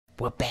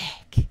We're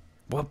back.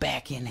 We're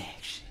back in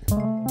action.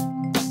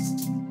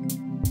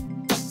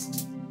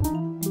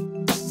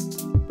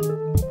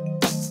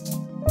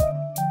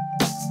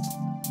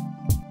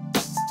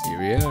 Here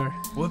we are.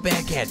 We're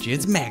back at you.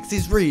 It's Max.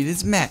 It's Reed.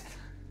 It's Matt.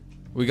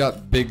 We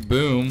got Big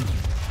Boom.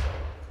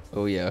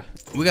 Oh yeah.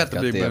 We got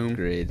the big boom.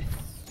 Upgrade.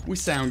 We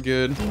sound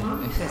good.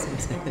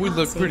 We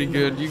look pretty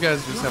good. You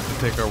guys just have to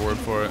take our word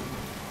for it.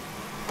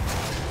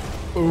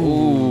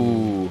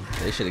 Ooh.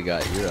 They should have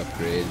got your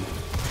upgrade.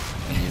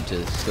 You need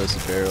to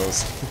explosive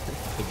barrels.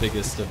 The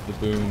biggest of the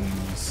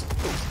booms.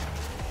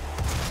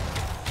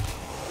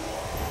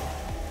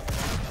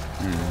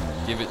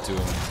 Give it to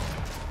him.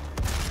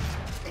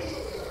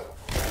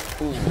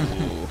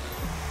 Ooh.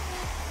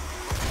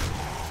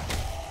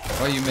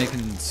 Why are you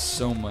making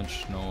so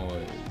much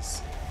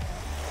noise?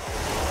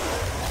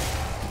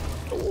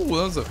 Oh, that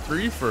was a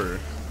threefer.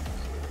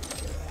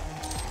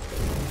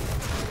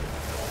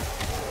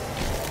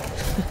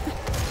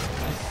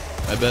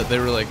 I bet they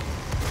were like,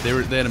 they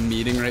had a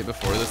meeting right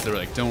before this. They were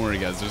like, "Don't worry,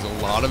 guys. There's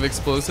a lot of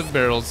explosive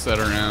barrels set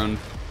around.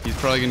 He's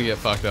probably gonna get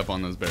fucked up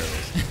on those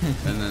barrels."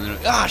 And then they're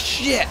like, "Ah,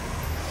 shit!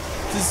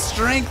 It's his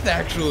strength,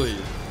 actually."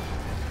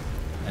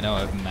 I know,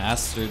 I've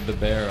mastered the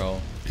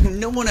barrel.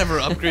 No one ever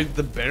upgraded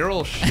the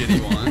barrel, shitty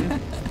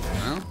one.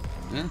 Well,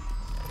 yeah.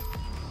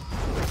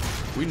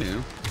 We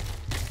knew.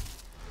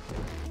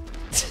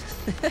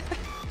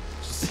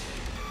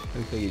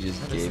 Look like you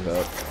just gave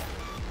up.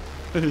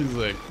 He's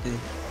like,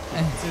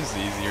 it's just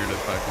easier to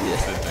fucking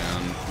sit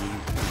down.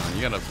 Come on,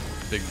 you got a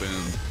big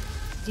boom.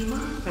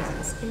 Demonic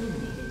presence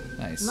eliminated.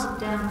 Nice.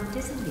 Lockdown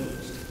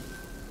disengaged.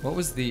 What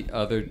was the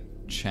other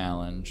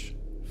challenge?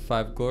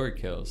 5 glory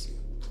kills.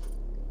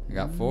 I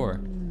got 4.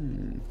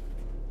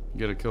 You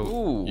gotta kill.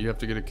 Ooh. You have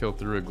to get a kill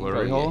through a glory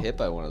Probably hole. get hit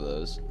by one of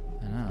those.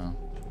 I know.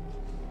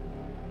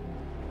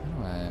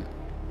 How do I...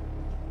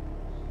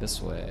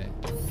 This way.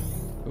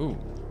 Ooh.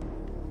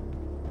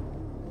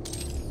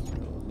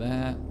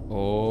 That.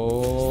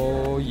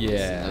 Oh,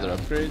 yeah. Another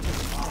upgrade?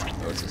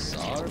 Oh, it's a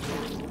saw?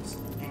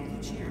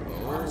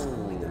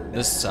 Oh.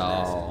 The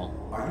saw.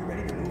 Are you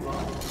ready to move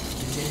on?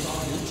 To take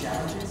on new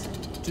challenges?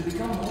 To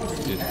become more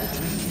than you ever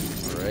dreamed?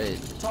 Alright.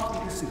 Talk to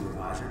your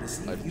supervisor to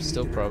see if I'd you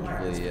still can probably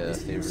progress favor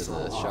this the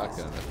useful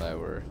shotgun if I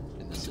were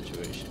in this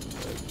situation.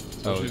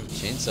 But Oh,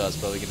 chainsaw is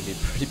probably going to be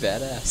pretty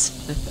badass.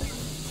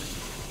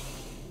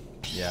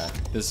 yeah.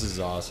 This is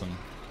awesome.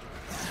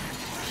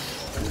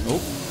 Oh.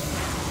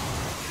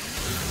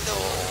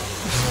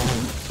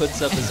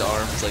 Puts up his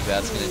arms like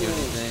that's going to do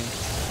anything.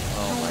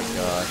 Oh my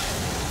gosh.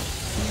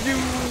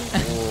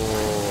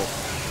 Whoa.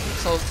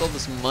 Look at all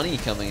this money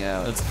coming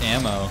out. That's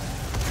ammo.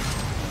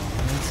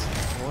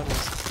 What is...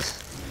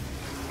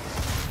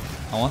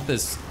 I want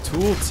this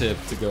tooltip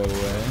to go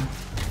away.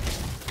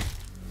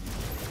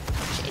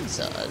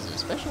 Chainsaw is a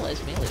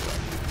specialized melee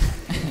weapon.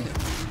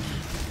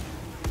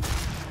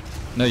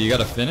 No, you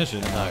gotta finish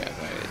it. I'm not going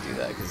to do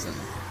that because then...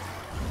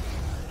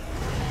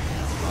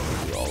 I'm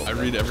gonna do all of I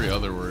that. read every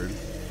other word.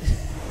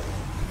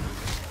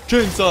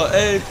 Chainsaw,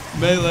 A,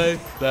 melee,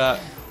 that.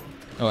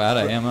 Oh, out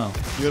of ammo.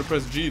 You gotta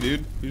press G,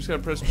 dude. You just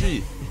gotta press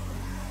G.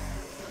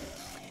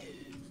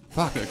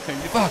 Fuck. I can't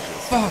get Fuck.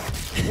 this. Fuck.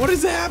 What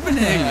is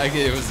happening?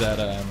 It was out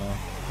of ammo.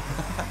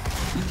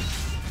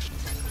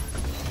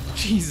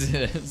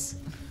 Jesus.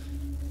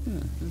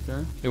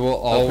 Okay. It will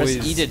Oh, always.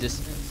 press E to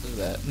dismiss. Look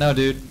at that. No,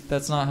 dude,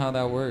 that's not how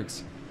that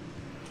works.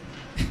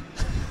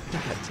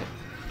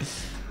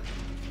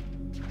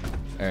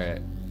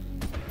 Alright.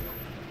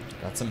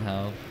 Got some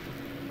help.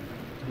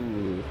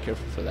 Ooh,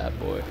 careful for that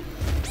boy.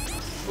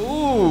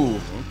 Ooh.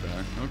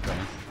 Okay.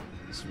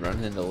 Just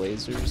running into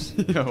lasers.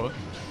 Yeah. What?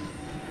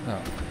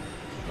 Oh.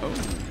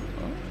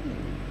 Oh.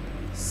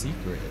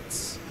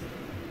 Secrets.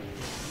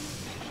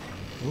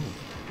 Ooh.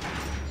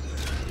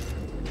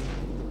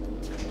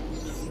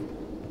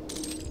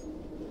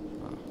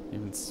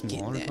 Even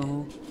smaller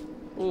tunnel.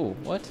 Ooh,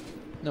 what?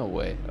 No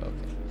way. Okay.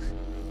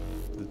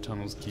 The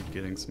tunnels keep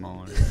getting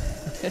smaller.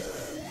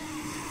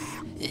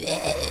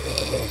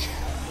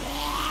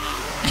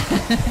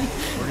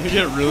 We're gonna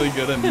get really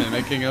good at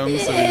mimicking them,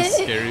 so we just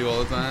scare you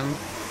all the time.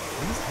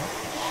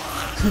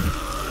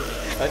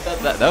 I thought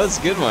that was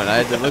a good one. I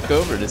had to look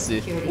over to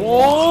see.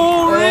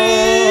 Oh,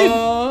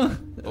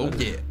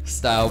 Okay.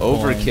 Style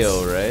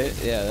Overkill, points.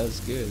 right? Yeah, that was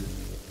good.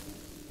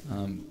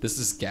 This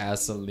is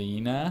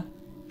gasolina.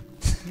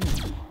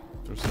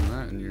 Throw some of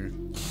that in your.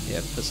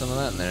 Yeah, put some of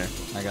that in there.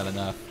 I got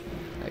enough.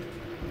 Like,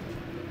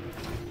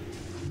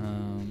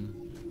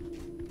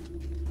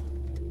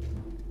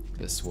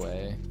 This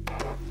way.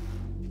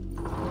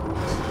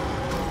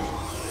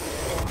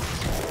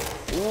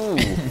 ooh.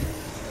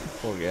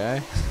 Poor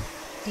guy.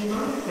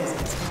 Demonic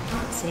presence at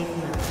unsafe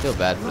level. Feel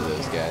bad for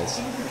those guys.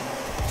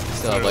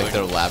 Still have like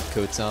their lab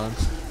coats on.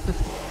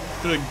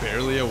 They're like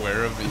barely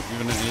aware of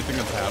even anything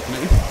that's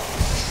happening.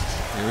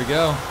 Here we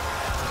go.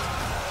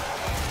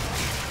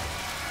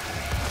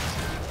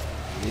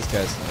 These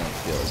guys don't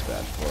feel as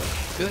bad for I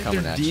feel like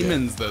coming they're at you.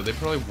 demons, though. They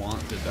probably want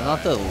to die. They're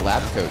not the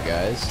lab coat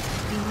guys.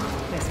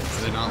 Demonic presence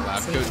Are they not at lab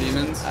unsafe coat level.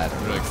 demons? I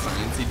don't They're like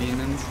sciencey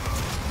demons.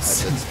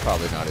 That's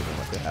probably not even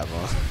what they have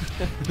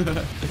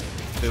on.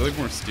 They look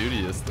more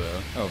studious though,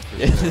 Oh, for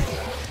Yeah. sure.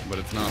 but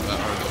it's not that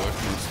hard to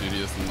look more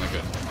studious than like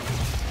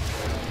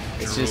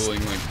a It's just-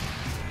 drooling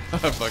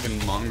like a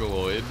fucking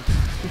mongoloid.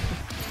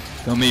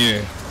 Come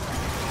here.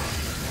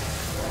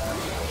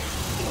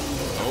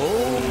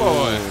 Oh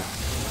boy.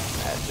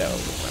 I know,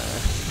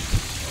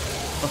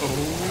 man.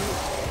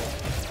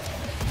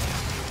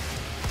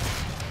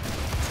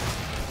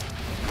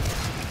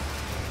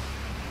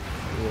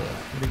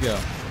 Where'd he go?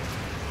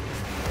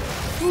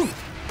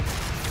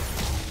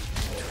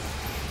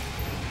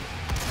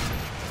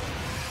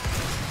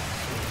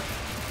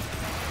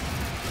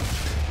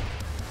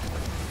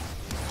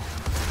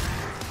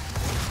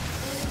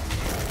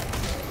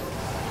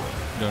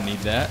 Don't need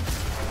that.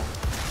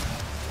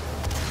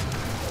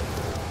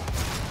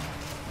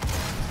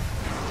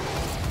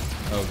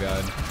 Oh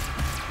god.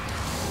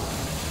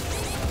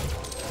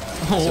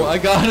 Oh, I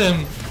got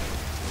him.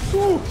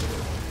 Whew.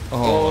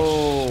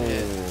 Oh,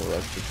 shit.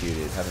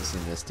 Electrocuted. Haven't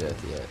seen this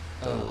death yet.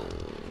 Oh.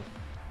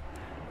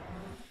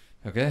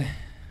 Okay.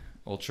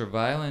 Ultra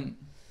violent.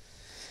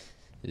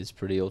 It's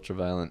pretty ultra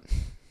violent.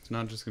 It's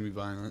not just gonna be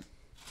violent.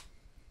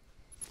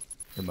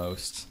 The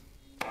most.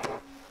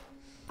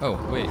 Oh,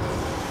 wait.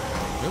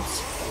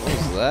 Oops. What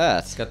was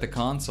that? It's got the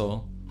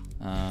console.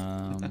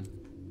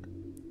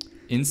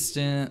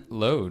 Instant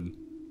load.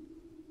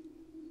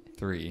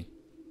 3.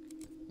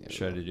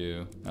 Try to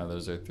do. Oh,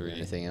 those are 3.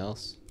 Anything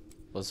else?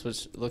 Well,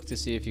 switch. Look to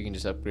see if you can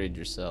just upgrade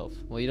yourself.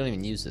 Well, you don't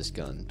even use this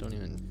gun. Don't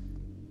even.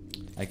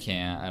 I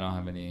can't. I don't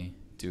have any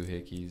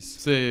doohickeys.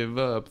 Save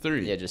up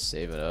 3. Yeah, just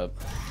save it up.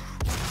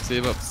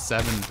 Save up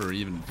 7 for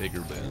even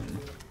bigger boom.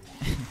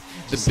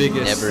 The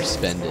biggest. Never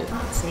spend it.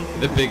 Not safe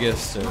The enough.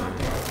 biggest.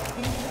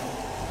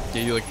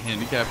 Yeah, you like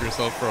handicap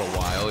yourself for a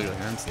while. You're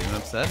like, I'm saving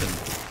up 7.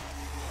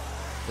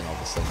 Then all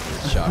of a sudden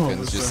your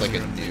shotgun's just like a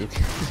nuke.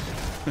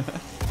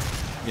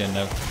 Yeah,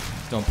 no.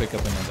 Don't pick up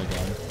another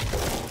gun.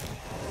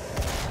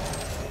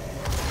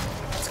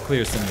 Let's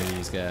clear some of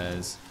these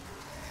guys.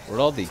 Where'd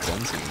all the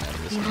guns even out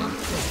of this game?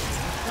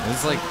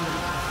 There's like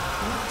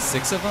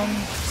 6 of them?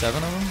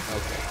 7 of them?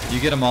 Okay. You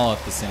get them all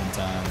at the same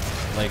time.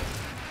 Like,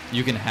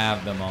 you can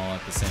have them all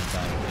at the same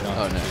time. You don't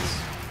Oh, have to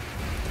nice.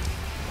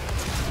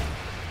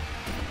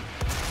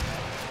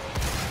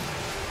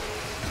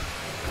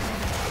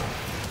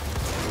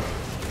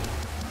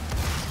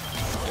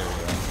 There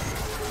we go.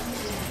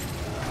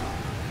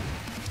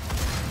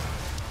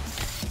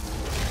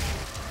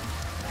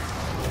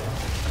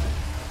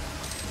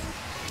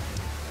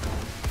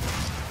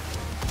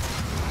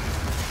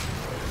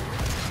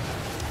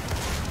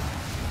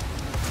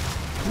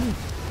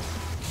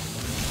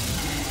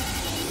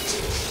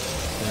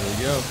 There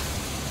we go.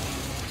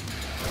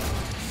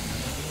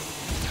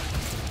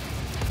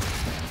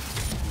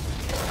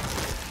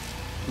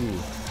 Ooh.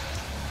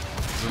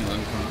 This is an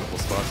uncomfortable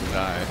spot to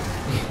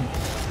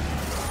die.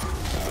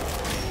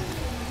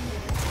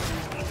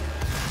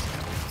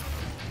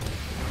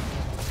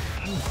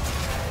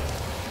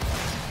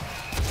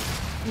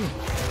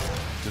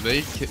 Do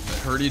they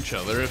hurt each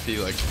other if he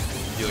like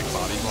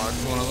body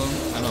blocks one of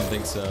them? I don't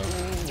think so.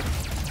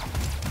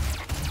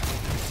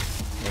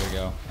 There we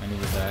go. I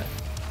needed that.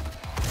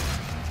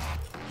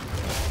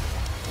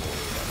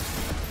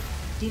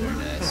 Demonic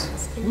nice.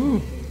 presence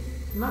eliminated.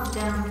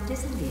 Lockdown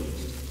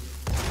disengaged.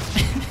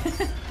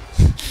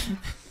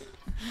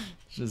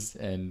 Just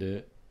end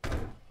it.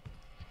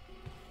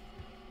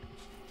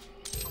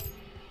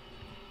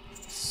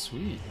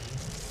 Sweet.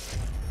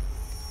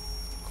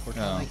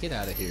 Cortana, Oh. get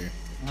out of here.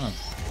 I don't.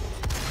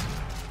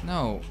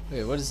 No.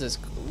 Wait, what is this?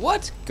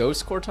 What?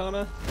 Ghost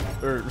Cortana?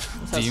 Or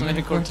that's Demon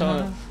not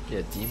Cortana?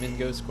 Yeah, Demon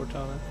Ghost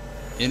Cortana.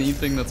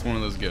 Anything that's one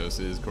of those ghosts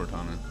is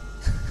Cortana.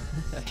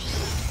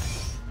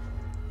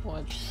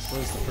 What?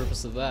 What is the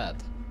purpose of that?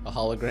 A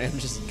hologram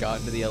just got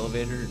into the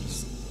elevator and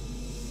just.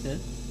 Yeah?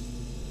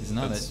 He's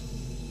not That's- it.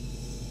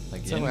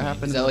 Like that's how in it me.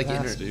 happened. Is that in like the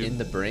past, dude. in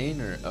the brain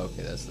or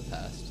okay, that's the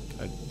past.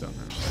 I don't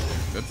know.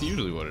 That's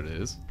usually what it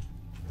is.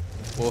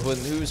 Well,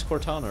 who's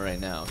Cortana right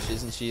now?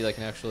 Isn't she like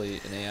actually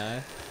an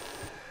AI?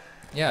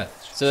 Yeah.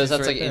 So she's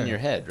that's right like in there. your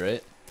head,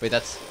 right? Wait,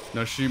 that's.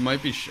 No, she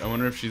might be. I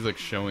wonder if she's like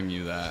showing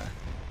you that.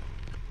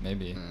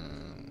 Maybe.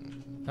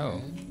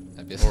 Oh.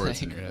 I'd be Or like,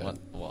 it's in your head. what?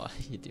 Why are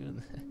you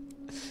doing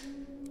that?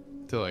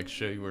 To like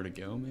show you where to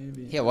go,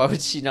 maybe. Yeah, why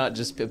would she not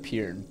just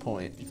appear and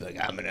point? She'd be like,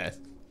 I'm gonna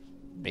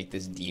make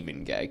this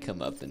demon guy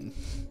come up and.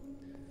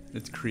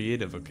 It's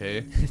creative,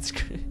 okay? It's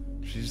great.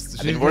 She's.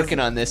 I've been working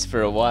on this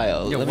for a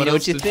while. Yeah, Let what me know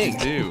else what you does think.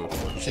 She do?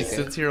 She Okay.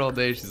 sits here all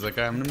day. She's like,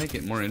 I'm gonna make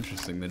it more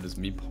interesting than just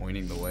me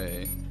pointing the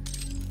way.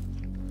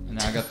 And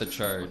now I got the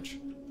charge.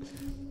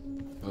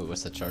 Oh,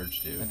 what's the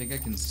charge do? I think I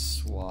can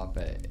swap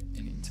at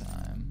any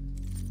time.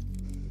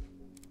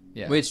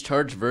 Yeah. Wait, it's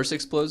charge versus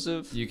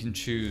explosive? You can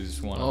choose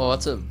one. Oh, of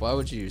that's a. Why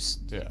would you?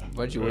 Yeah.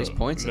 Why'd you waste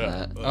points on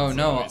that? Oh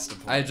no!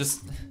 I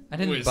just I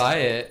didn't Waste- buy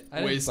it. I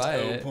didn't waste buy O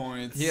it.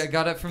 points. Yeah, I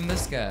got it from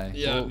this guy.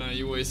 Yeah, Well- no,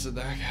 you wasted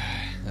that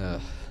guy.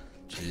 Ugh,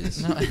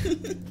 jeez. No,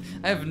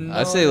 I have no.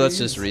 I'd say let's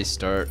use. just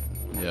restart.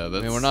 Yeah,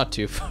 that's. I mean, we're not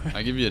too far.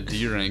 I give you a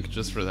D rank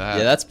just for that.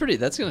 Yeah, that's pretty.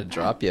 That's gonna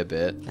drop you a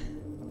bit.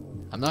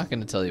 I'm not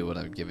gonna tell you what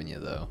I'm giving you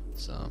though.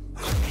 So.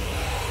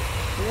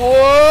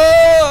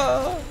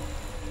 Whoa!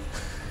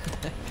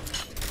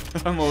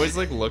 I'm always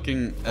like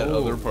looking at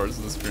other parts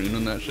of the screen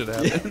when that shit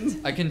happens.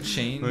 I can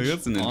change Like,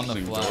 that's an on the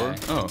interesting fly. door.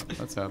 Oh,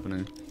 that's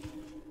happening.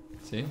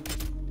 See?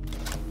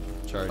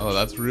 Charge. Oh,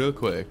 that's real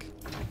quick.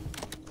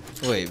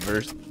 Wait,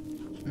 verse.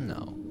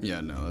 No.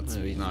 Yeah, no, that's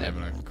No, we not never-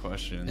 even a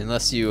question.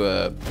 Unless you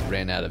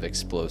ran out of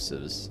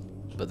explosives,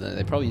 but then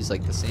they probably use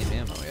like the same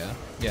ammo, yeah.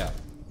 Yeah.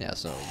 Yeah.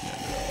 So.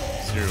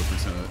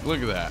 0%.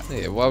 Look at that.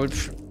 Yeah, why would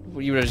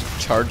you would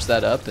have charged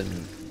that up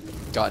and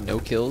got no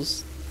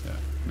kills? Yeah,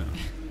 no.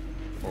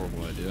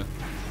 Horrible idea.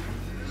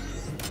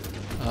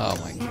 Oh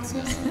my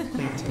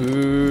god.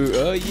 Ooh,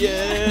 oh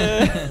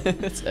yeah!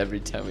 That's every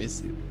time we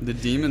see. The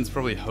demons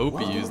probably hope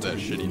he used that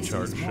shitty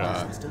charge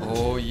shot.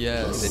 Oh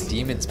yes. The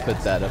demons put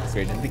that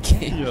upgrade in the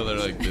game. Yeah, they're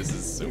like, this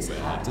is so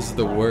bad. This is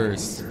the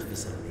worst.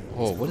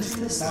 Oh, what is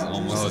this?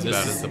 Almost as this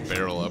bad is- as the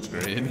barrel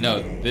upgrade.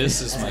 No,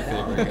 this is my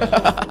favorite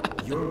gun.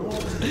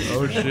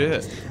 Oh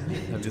shit.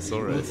 That'd be so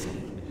right.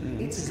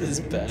 This is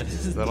bad.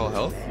 Is that all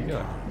health? You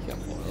got.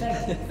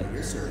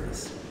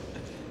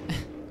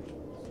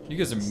 You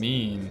guys are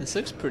mean. This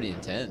looks pretty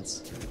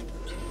intense.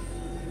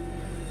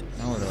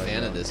 I don't I'm a really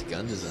fan like of this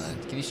gun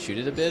design. Can you shoot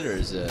it a bit, or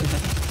is it?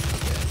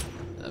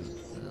 Okay.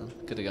 Well,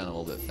 could have gone a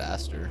little bit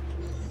faster.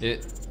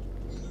 it.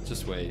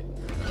 Just wait.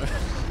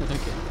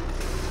 Okay.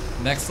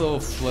 Next little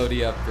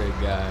floaty upgrade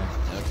guy.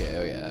 Okay.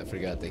 Oh yeah, I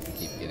forgot they can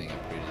keep getting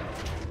upgraded.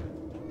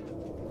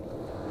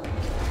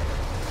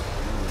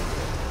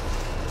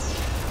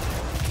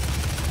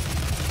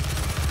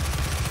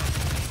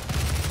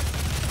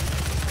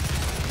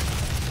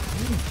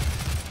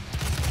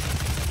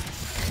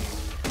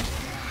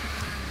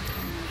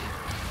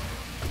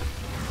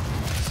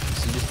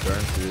 So you just burn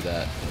through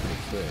that pretty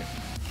quick.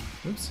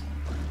 Oops.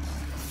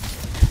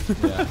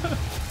 Yeah.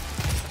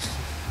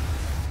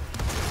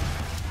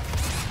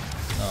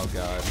 Oh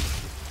god.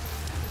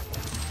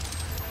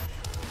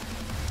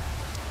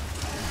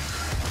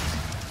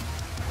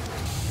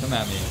 Come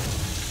at me.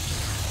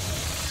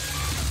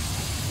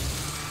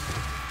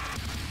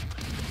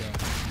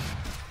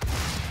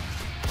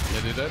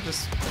 Yeah, dude,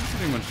 that's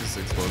pretty much just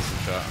explosive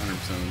shot 100%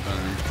 of the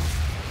time.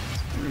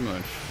 Pretty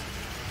much.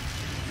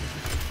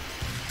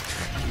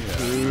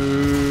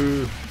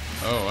 Yeah.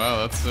 Oh wow,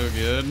 that's so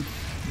good.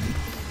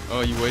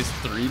 Oh, you waste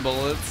 3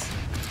 bullets?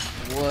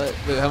 What?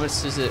 Wait, how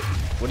much does it?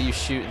 What do you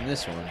shoot in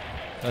this one?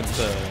 That's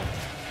the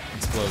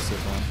explosive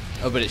one.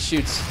 Oh, but it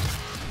shoots.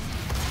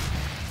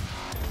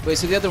 Wait,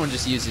 so the other one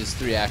just uses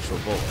 3 actual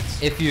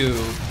bullets. If you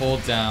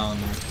hold down,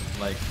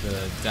 like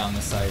the down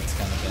the sights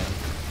kind of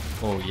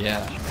thing. Oh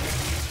yeah.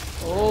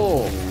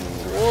 Oh,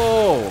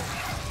 whoa!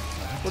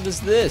 What is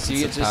this?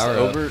 You It's get a just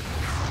power-up. over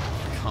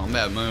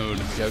Combat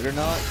mode.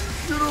 Juggernaut?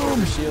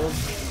 Over shield?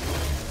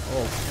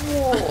 Oh,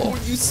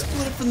 Oh, you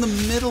split it from the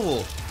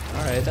middle.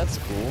 alright, that's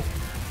cool.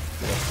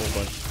 Get a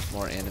whole bunch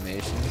more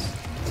animations.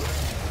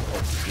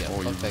 Oh, yeah,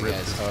 Oh, you fuck that ripped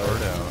guy's his heart.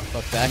 heart out.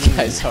 Fuck that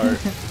guy's heart.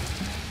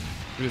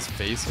 Look at his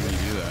face when you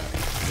do that.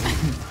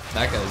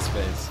 That guy's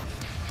face.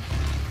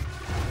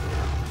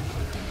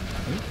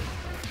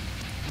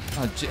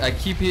 Oh, I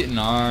keep hitting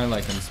R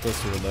like I'm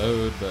supposed to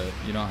reload, but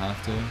you don't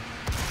have to.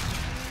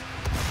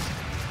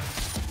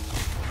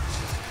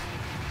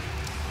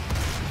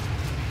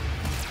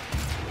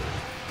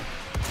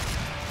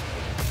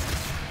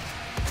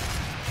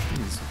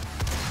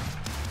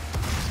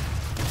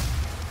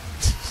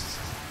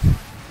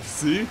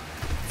 See?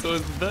 It's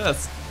always the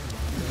best.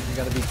 You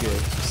gotta be good.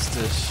 Just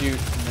to shoot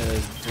in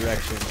the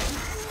direction.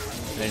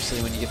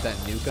 Eventually, when you get that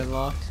nuke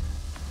unlocked.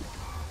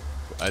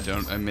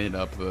 I made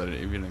up that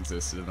it even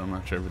existed. I'm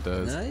not sure if it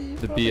does. you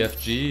The probably-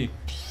 BFG.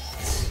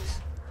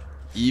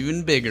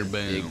 Even bigger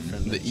Big boom.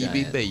 from The the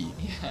giant. EBB.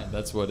 Yeah,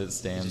 that's what it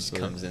stands Just for.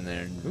 comes in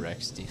there and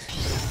wrecks you.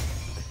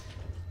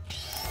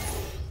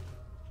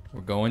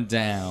 We're going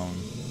down.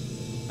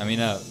 I mean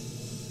up.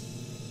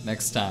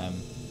 Next time.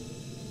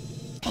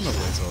 On the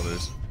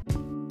placeholders.